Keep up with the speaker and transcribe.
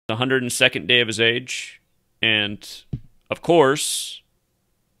the 102nd day of his age. And, of course,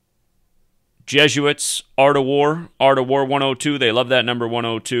 Jesuits, Art of War 102. They love that number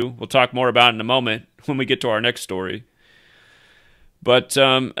 102. We'll talk more about it in a moment when we get to our next story. But,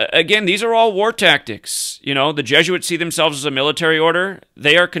 again, these are all war tactics. You know, the Jesuits see themselves as a military order.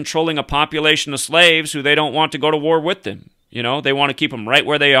 They are controlling a population of slaves who they don't want to go to war with them. You know, they want to keep them right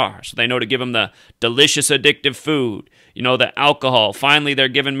where they are. So they know to give them the delicious, addictive food, you know, the alcohol. Finally, they're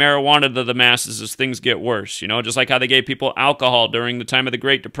giving marijuana to the masses as things get worse, you know, just like how they gave people alcohol during the time of the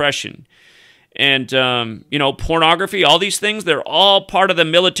Great Depression. And, you know, pornography, all these things, they're all part of the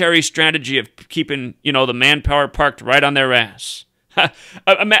military strategy of keeping, you know, the manpower parked right on their ass.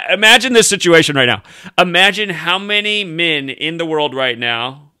 Imagine this situation right now. Imagine how many men in the world right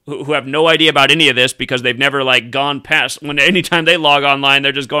now who have no idea about any of this because they've never like gone past when anytime they log online,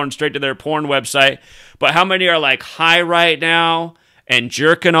 they're just going straight to their porn website. But how many are like high right now and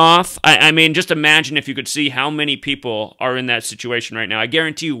jerking off? I mean, just imagine if you could see how many people are in that situation right now. I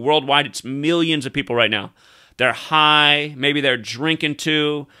guarantee you worldwide, it's millions of people right now. They're high, maybe they're drinking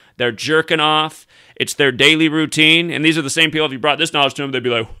too, they're jerking off. It's their daily routine. And these are the same people, if you brought this knowledge to them, they'd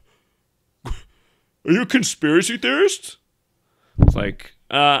be like, are you a conspiracy theorist? It's like,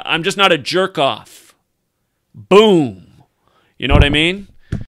 I'm just not a jerk off. Boom. You know what I mean?